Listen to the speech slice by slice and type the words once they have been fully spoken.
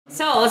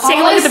So let's take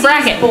a look at the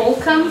bracket. Bowl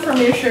cum from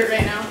your shirt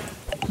right now.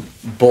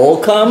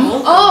 Bowl cum?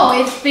 Oh,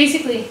 it's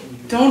basically.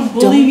 Don't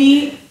bully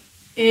me.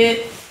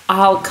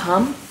 I'll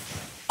come.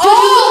 Dude,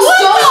 you look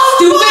so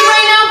stupid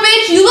right now,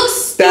 bitch. You look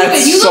stupid.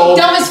 That's you so look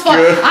dumb as fuck.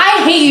 good.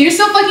 I hate you. You're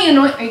so fucking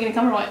annoying. Are you gonna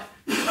come or what?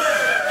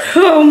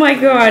 Oh my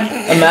god.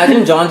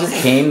 Imagine John just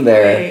came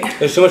there.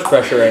 There's so much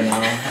pressure right now.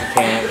 I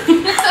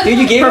can't. Dude,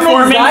 you gave him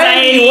Performance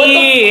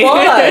anxiety. What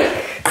the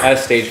fuck? I have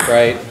stage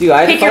fright. Dude,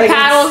 I had Pick to your fight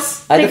paddles.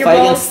 against, I had Pick to your fight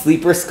balls. against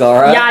Sleeper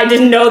Scarra. Yeah, I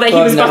didn't know that he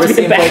was about to be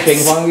the I've never seen him play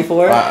best. ping pong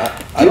before.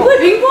 I You don't, play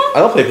ping pong? I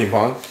don't play ping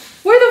pong.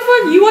 Where the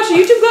fuck? You watch a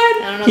YouTube guide?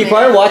 I don't know. He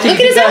probably watching Look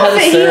at his how to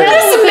outfit. He serve.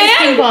 has This to man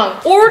ping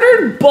pong.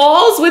 ordered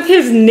balls with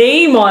his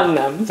name on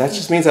them. That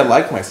just means I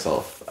like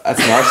myself. That's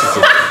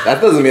narcissism.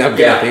 That doesn't mean I'm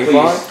good at ping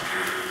pong.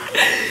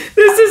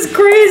 This is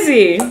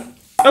crazy.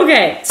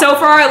 Okay, so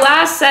for our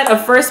last set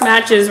of first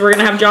matches, we're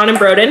gonna have John and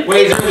Broden.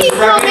 Wait, is there a Keep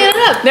bracket? calling it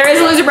up. There is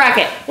a loser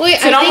bracket, Wait,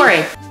 so don't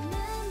worry.